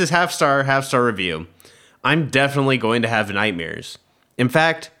 This is half-star review. I'm definitely going to have nightmares. In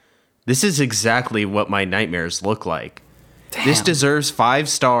fact, this is exactly what my nightmares look like. Damn. This deserves 5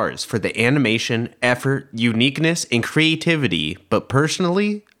 stars for the animation, effort, uniqueness, and creativity, but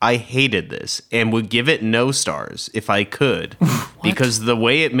personally, I hated this and would give it no stars if I could, because the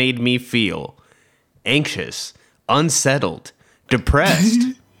way it made me feel anxious, unsettled,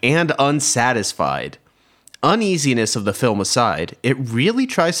 depressed, and unsatisfied. Uneasiness of the film aside, it really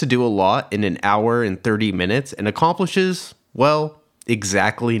tries to do a lot in an hour and 30 minutes and accomplishes, well,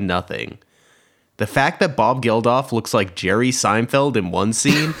 exactly nothing. The fact that Bob Geldof looks like Jerry Seinfeld in one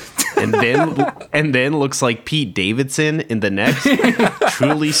scene and then looks like Pete Davidson in the next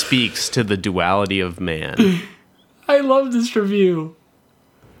truly speaks to the duality of man. I love this review.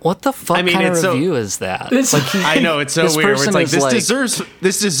 What the fuck kind of review is that? I know, it's so weird. It's like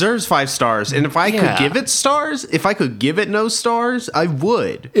this deserves 5 stars, and if I could give it stars, if I could give it no stars, I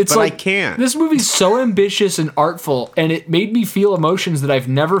would. But I can't. This movie's so ambitious and artful, and it made me feel emotions that I've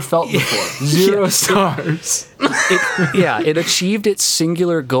never felt before. 0 stars. It achieved its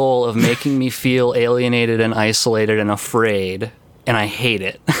singular goal of making me feel alienated and isolated and afraid, and I hate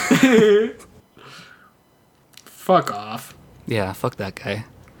it. Fuck off. Yeah, fuck that guy.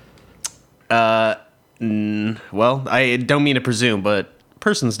 Well, I don't mean to presume, but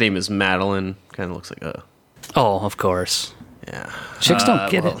person's name is Madeline. Kind of looks like a... Oh, of course. Yeah. Chicks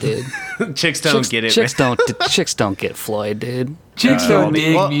don't get it, dude. Chicks don't get it. Chicks don't get Floyd, dude. Chicks don't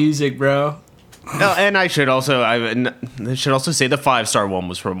dig music, bro. No, and I should also say the 5-star one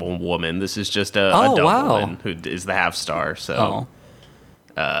was from a woman. This is just a dumb woman who is the half-star. So,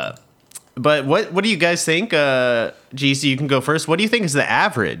 but what do you guys think? Geezy, you can go first. What do you think is the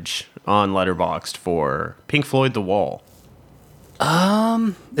average on Letterboxd for Pink Floyd The Wall?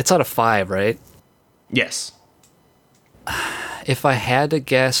 It's out of 5, right? Yes. If I had to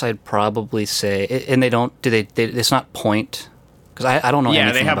guess, I'd probably say, and they don't. It's not point, because I don't know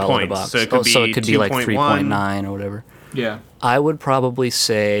anything about points, Letterboxd. So it could be like 3.9 or whatever. Yeah. I would probably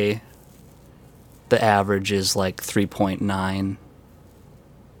say the average is like 3.9.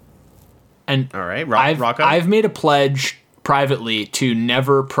 And all right, Rocco? I've made a pledge privately to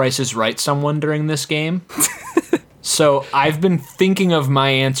never Price is Right someone during this game. So I've been thinking of my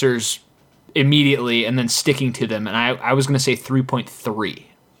answers immediately and then sticking to them, and I was going to say 3.3.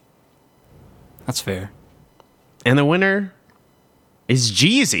 That's fair. And the winner is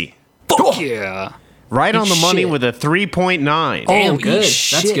Geezy. Fuck yeah. Right on the money with a 3.9. Damn, good.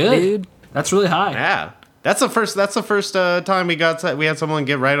 Shit, that's good. Dude. That's really high. Yeah. That's the first time we had someone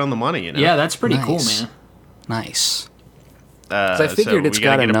get right on the money, you know? Yeah, that's pretty cool, Nice. man. Nice. 'Cause I figured it's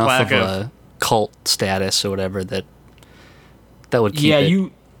got enough of a cult status or whatever that would keep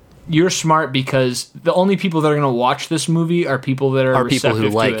it. you're smart because the only people that are going to watch this movie are people that are people who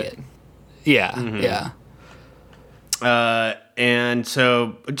receptive like to it. Yeah, yeah. And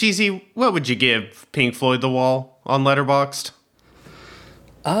so, Geezy, what would you give Pink Floyd The Wall on Letterboxd?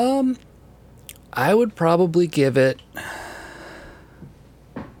 I would probably give it.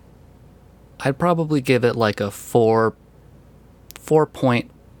 I'd probably give it like a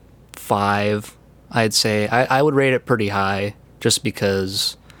 4.5. I'd say I would rate it pretty high, just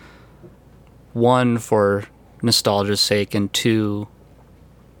because, one, for nostalgia's sake, and two,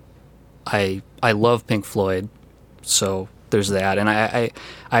 I love Pink Floyd, so there's that. And I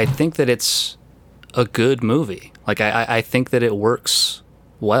think that it's a good movie. Like I think that it works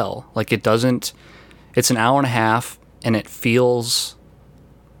well. Like it doesn't. It's an hour and a half, and it feels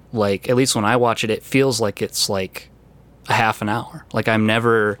like, at least when I watch it, it feels like it's like a half an hour. Like I'm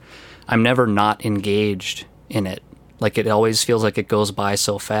never not engaged in it. Like it always feels like it goes by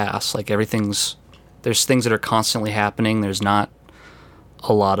so fast. Like there's things that are constantly happening. There's not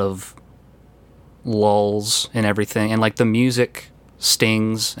a lot of lulls in everything. And like the music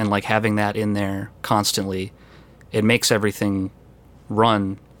stings, and like having that in there constantly, it makes everything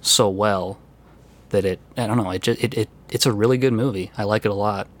run so well that I don't know, it's a really good movie. I like it a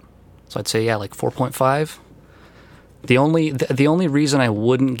lot. So I'd say, yeah, like 4.5. The only reason I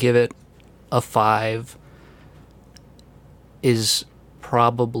wouldn't give it a 5 is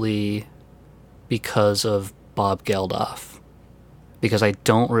probably because of Bob Geldof. Because I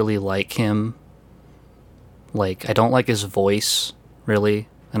don't really like him. Like, I don't like his voice, really.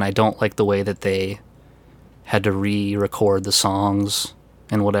 And I don't like the way that they had to re-record the songs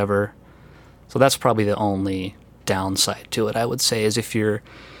and whatever. So that's probably the only downside to it, I would say, is if you're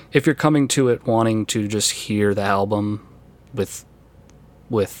coming to it wanting to just hear the album with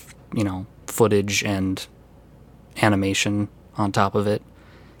footage and animation on top of it,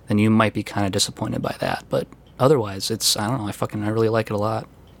 then you might be kind of disappointed by that. But otherwise, I don't know, I really like it a lot.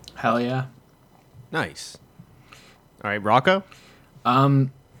 Hell yeah. Nice. All right, Rocco?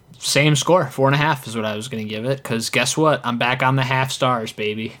 Same score, 4.5 is what I was going to give it, because guess what? I'm back on the half stars,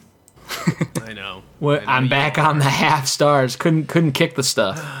 baby. I know. I'm back on the half stars. Couldn't kick the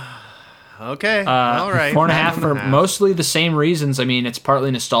stuff. Okay. All right. 4.5 for mostly the same reasons. I mean, it's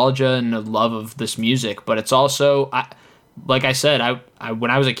partly nostalgia and a love of this music, but it's also, like I said, I when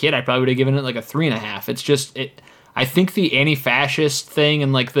I was a kid, I probably would have given it like a 3.5. It's just I think the anti-fascist thing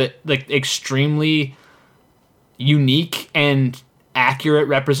and like the extremely unique and accurate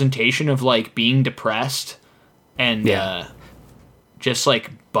representation of like being depressed and just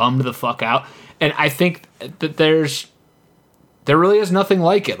like bummed the fuck out. And I think that there really is nothing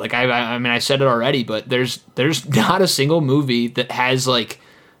like it. Like I mean, I said it already, but there's not a single movie that has like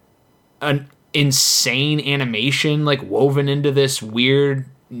an insane animation like woven into this weird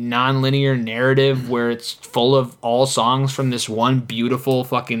non-linear narrative where it's full of all songs from this one beautiful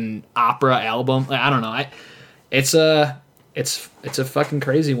fucking opera album. Like, I don't know. It's a fucking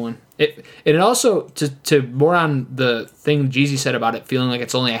crazy one. It also, to more on the thing Geezy said about it feeling like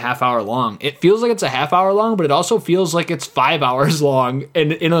it's only a half hour long. It feels like it's a half hour long, but it also feels like it's 5 hours long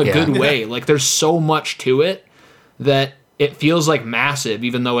in a good way. Like there's so much to it that it feels like massive,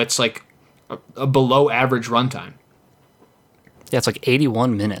 even though it's like a below average runtime. Yeah, it's like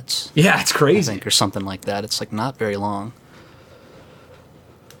 81 minutes. Yeah, it's crazy. I think, or something like that. It's like not very long.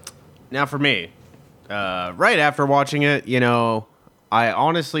 Now for me, right after watching it, I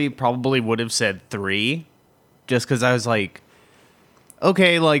honestly probably would have said 3, just because I was like,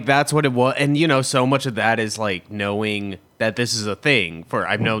 okay, like that's what it was. And, so much of that is like knowing that this is a thing.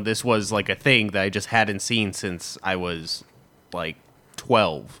 I've known this was like a thing that I just hadn't seen since I was like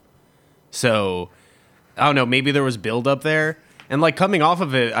 12. So, I don't know, maybe there was build up there. And like coming off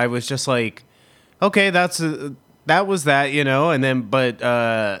of it, I was just like, okay, that was that, and then, but,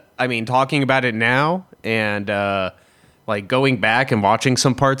 I mean, talking about it now and, like going back and watching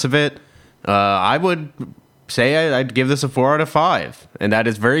some parts of it, I would say I'd give this a 4 out of 5, and that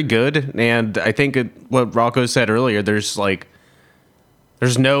is very good. And I think what Rocco said earlier, there's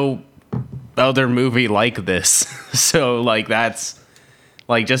no other movie like this. So like that's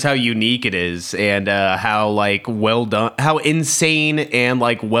like just how unique it is, and how like well done, how insane and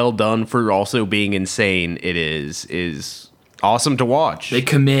like well done for also being insane it is awesome to watch. They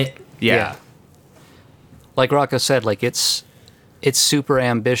commit. Yeah. Like Rocco said, like it's super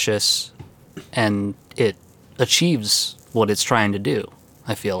ambitious, and it achieves what it's trying to do.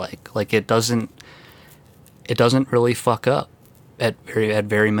 I feel like it doesn't really fuck up at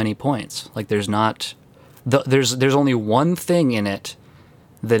very many points. Like there's only one thing in it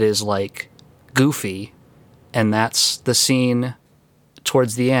that is like goofy, and that's the scene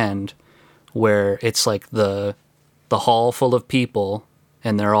towards the end where it's like the hall full of people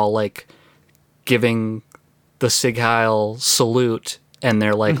and they're all like giving the Sig Heil salute and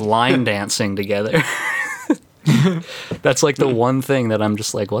they're like line dancing together. That's like the one thing that I'm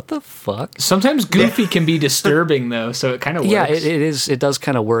just like, what the fuck? Sometimes Goofy can be disturbing though, so it kind of works. Yeah, it is. It does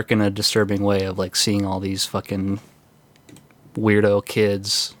kind of work in a disturbing way of like seeing all these fucking weirdo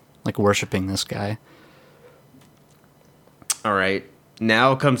kids like worshiping this guy. All right.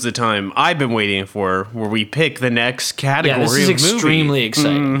 Now comes the time I've been waiting for, where we pick the next category. Yeah, this is of extremely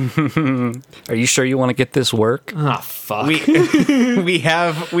exciting. Are you sure you want to get this work? Ah, fuck. We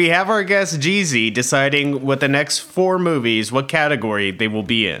have our guest Geezy deciding what the next 4 movies, what category they will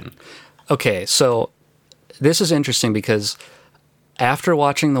be in. Okay, so this is interesting because after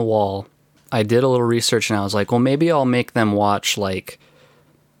watching The Wall, I did a little research and I was like, well, maybe I'll make them watch like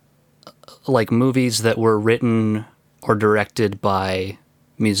movies that were written or directed by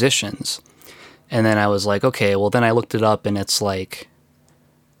musicians. And then I was like, okay, well then I looked it up and it's like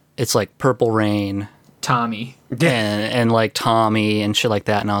Purple Rain, Tommy. and like Tommy and shit like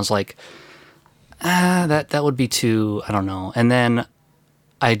that. And I was like, that would be too, I don't know. And then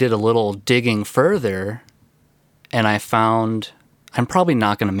I did a little digging further and I found, I'm probably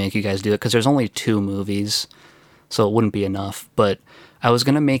not going to make you guys do it because there's only 2 movies, so it wouldn't be enough. But I was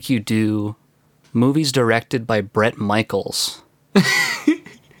going to make you do movies directed by Bret Michaels.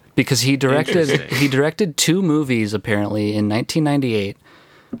 Because he directed 2 movies apparently in 1998.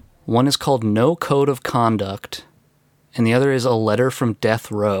 One is called No Code of Conduct, and the other is A Letter from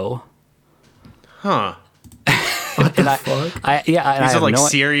Death Row. Huh. What the fuck? These are like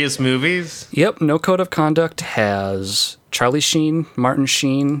serious movies? Yep, No Code of Conduct has Charlie Sheen, Martin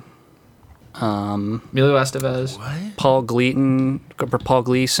Sheen, Emilio Estevez. What? Paul Gleason,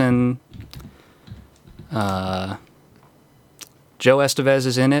 Joe Estevez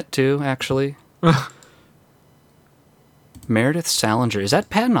is in it too, actually. Meredith Salinger. Is that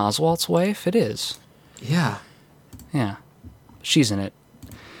Patton Oswalt's wife? It is. Yeah. Yeah. She's in it.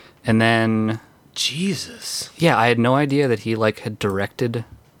 And then... Jesus. Yeah, I had no idea that he like had directed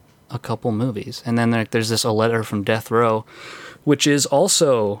a couple movies. And then there's this A Letter from Death Row, which is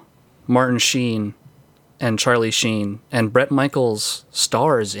also Martin Sheen and Charlie Sheen, and Bret Michaels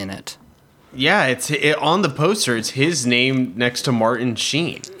stars in it. Yeah, on the poster, it's his name next to Martin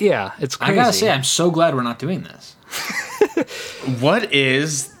Sheen. Yeah, it's crazy. I gotta say, I'm so glad we're not doing this. What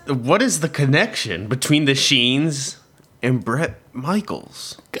is the connection between the Sheens and Bret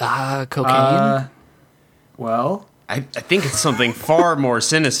Michaels? Cocaine? Well... I think it's something far more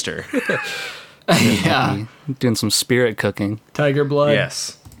sinister. Yeah. Doing some spirit cooking. Tiger blood.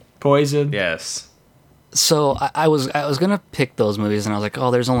 Yes. Poison. Yes. So I was going to pick those movies, and I was like,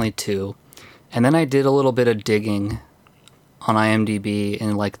 oh, there's only 2. And then I did a little bit of digging on IMDb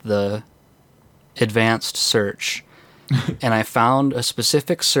in like the advanced search. And I found a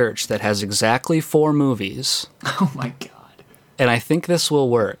specific search that has exactly 4 movies. Oh my god. And I think this will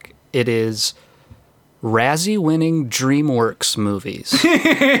work. It is Razzie-winning DreamWorks movies.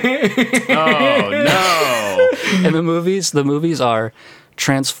 Oh, no. And the movies are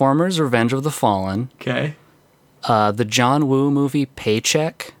Transformers Revenge of the Fallen. Okay. Uh, The John Woo movie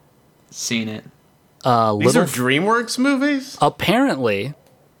Paycheck. Seen it. These are DreamWorks movies? Apparently,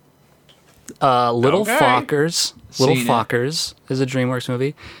 Little Okay. Fockers. Little Seen it. Fockers is a DreamWorks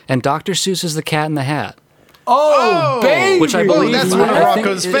movie, and Dr. Seuss's The Cat in the Hat, Oh, baby! which I believe that's one of I think-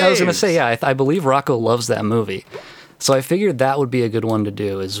 Rocco's I was going to faves. say, yeah, I believe Rocco loves that movie, so I figured that would be a good one to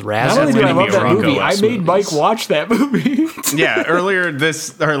do. Is Not only Razzie? do I gonna love be that Rocco movie, I West made movies. Mike watch that movie. Yeah, earlier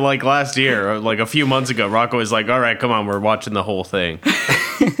last year, or like a few months ago, Rocco was like, all right, come on, we're watching the whole thing.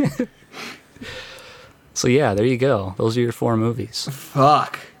 So yeah, there you go. Those are your 4 movies.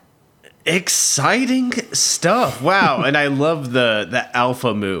 Fuck. Exciting stuff. Wow. And I love the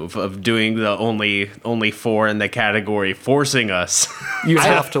alpha move of doing the only 4 in the category, forcing us. You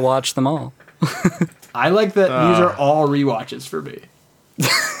have to watch them all. I like that these are all rewatches for me.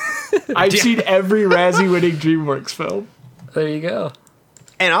 I've seen every Razzie-winning DreamWorks film. There you go.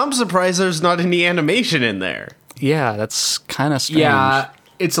 And I'm surprised there's not any animation in there. Yeah, that's kind of strange. Yeah,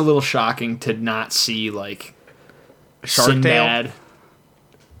 it's a little shocking to not see, like, Shark Tale? Sinbad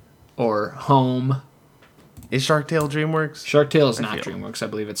or Home. Is Shark Tale DreamWorks? Shark Tale is not feel- DreamWorks. I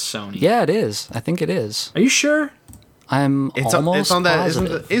believe it's Sony. Yeah, it is. I think it is. Are you sure? I'm almost It's on that.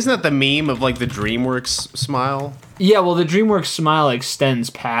 positive. Isn't that the meme of like the DreamWorks smile? Yeah, well, the DreamWorks smile extends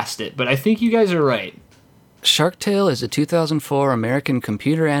past it, but I think you guys are right. Shark Tale is a 2004 American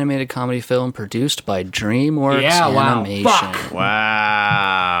computer animated comedy film produced by DreamWorks Yeah, wow. Animation. Fuck.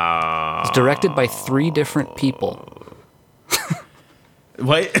 Wow. It's directed by 3 different people.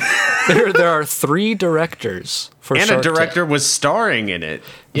 What? There are 3 directors for And Shark a director Tale. was starring in it.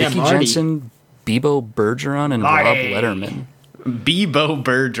 Yeah, Mickey Marty. Jensen, Bebo Bergeron, and Marty. Rob Letterman. Bebo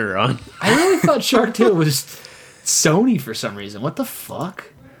Bergeron. I really thought Shark Tale was Sony for some reason. What the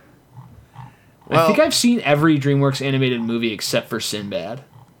fuck? I think I've seen every DreamWorks animated movie except for Sinbad.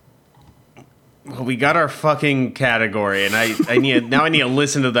 Well, we got our fucking category, and I need to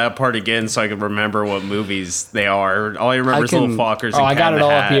listen to that part again so I can remember what movies they are. All I remember is Little Fockers. Oh, and I got Cat in it the all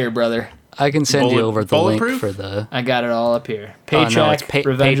Hat. up here, brother. I can send you over the link Bulletproof? for the... I got it all up here. Oh, no, Paycheck, it's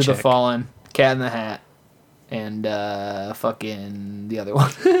Revenge of the Paycheck. Fallen, Cat in the Hat, and fucking the other one.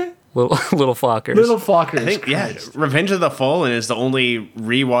 Little Fockers. Little Fockers. I think Christ. Revenge of the Fallen is the only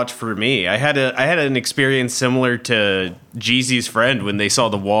rewatch for me. I had an experience similar to Geezy's friend when they saw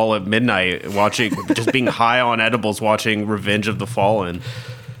The Wall at midnight, watching just being high on edibles, watching Revenge of the Fallen.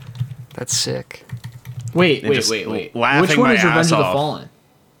 That's sick. Wait. just Which laughing one my is Revenge ass of the off. Fallen?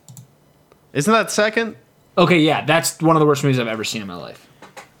 Isn't that second? Okay, yeah, that's one of the worst movies I've ever seen in my life.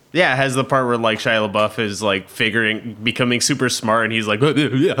 Yeah, it has the part where like Shia LaBeouf is like becoming super smart, and he's like,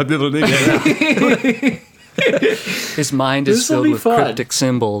 His mind is This'll filled be with fun. cryptic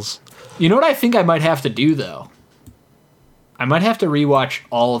symbols. You know what I think I might have to do, though? I might have to rewatch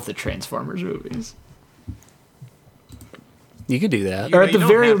all of the Transformers movies. You could do that. Or at you the don't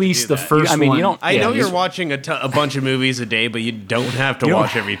very have to least, do the that. first I mean, one. you don't- I Yeah, know you- you're watching a bunch of movies a day, but you don't have to You don't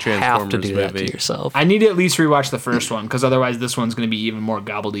watch every have Transformers to do that movie. to yourself. I need to at least rewatch the first one, because otherwise this one's going to be even more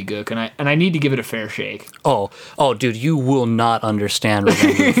gobbledygook, and I need to give it a fair shake. Oh, dude, you will not understand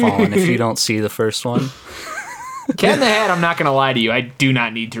Revenge of the Fallen if you don't see the first one. Cat in the Hat, I'm not going to lie to you, I do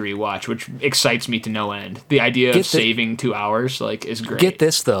not need to rewatch, which excites me to no end. The idea of saving 2 hours is great. Get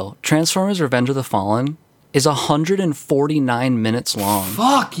this, though. Transformers Revenge of the Fallen is 149 minutes long.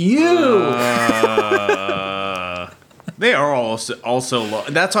 Fuck you! They are also low.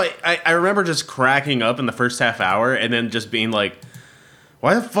 That's why I remember just cracking up in the first half hour and then just being like,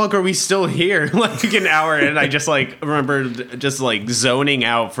 why the fuck are we still here? Like an hour, and I just like remember just like zoning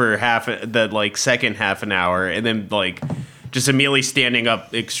out for the second half an hour, and then like just immediately standing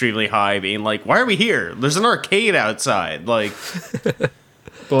up extremely high, being like, why are we here? There's an arcade outside. Like,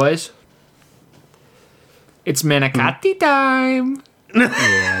 Boys, it's Manicotti time!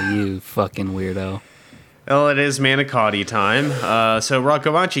 Yeah, you fucking weirdo. well, it is manicotti time. So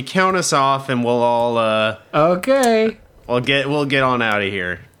Rocco, why don't you count us off, and we'll all Okay. we'll get on out of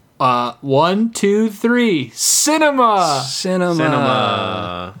here. 1, 2, 3. Cinema!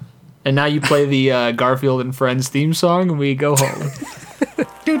 Cinema. And now you play the Garfield and Friends theme song, and we go home.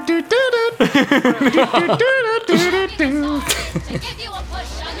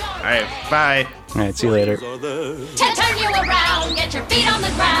 All right, bye. All right, see you later. To turn you around, get your feet on the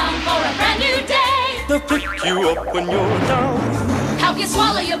ground for a brand new day. They'll pick you up when you're down. Help you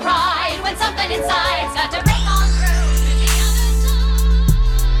swallow your pride when something inside's got to